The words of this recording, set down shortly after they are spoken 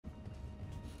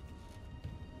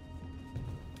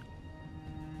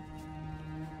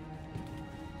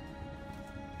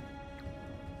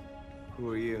Who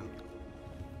are you?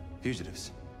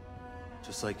 Fugitives.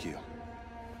 Just like you.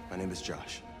 My name is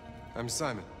Josh. I'm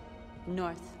Simon.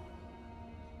 North.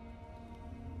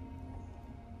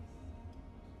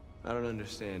 I don't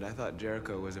understand. I thought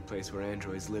Jericho was a place where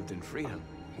androids lived in freedom.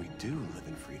 We do live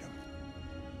in freedom.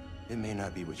 It may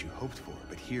not be what you hoped for,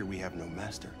 but here we have no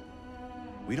master.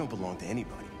 We don't belong to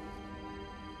anybody.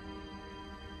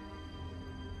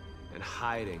 And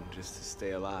hiding just to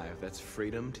stay alive, that's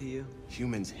freedom to you?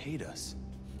 Humans hate us.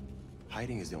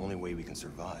 Hiding is the only way we can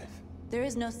survive. There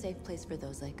is no safe place for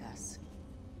those like us.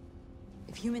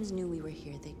 If humans knew we were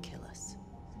here, they'd kill us.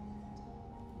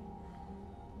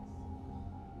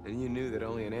 And you knew that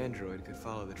only an android could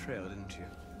follow the trail, didn't you?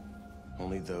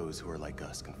 Only those who are like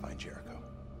us can find Jericho.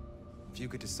 If you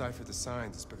could decipher the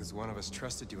signs, it's because one of us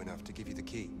trusted you enough to give you the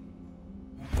key.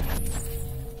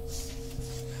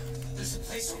 There's a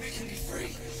place where we can be free.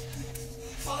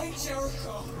 Find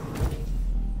Jericho!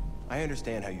 I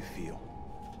understand how you feel,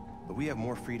 but we have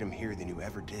more freedom here than you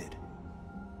ever did.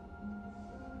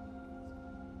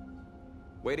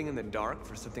 Waiting in the dark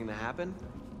for something to happen?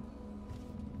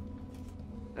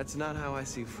 That's not how I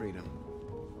see freedom.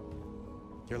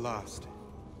 You're lost.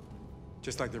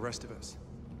 Just like the rest of us.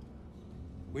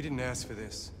 We didn't ask for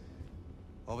this.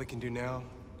 All we can do now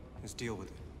is deal with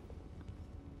it.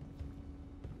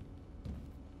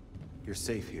 You're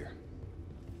safe here.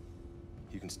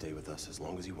 You can stay with us as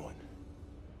long as you want.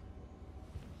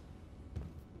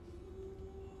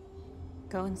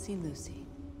 Go and see Lucy.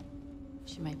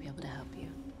 She might be able to help you.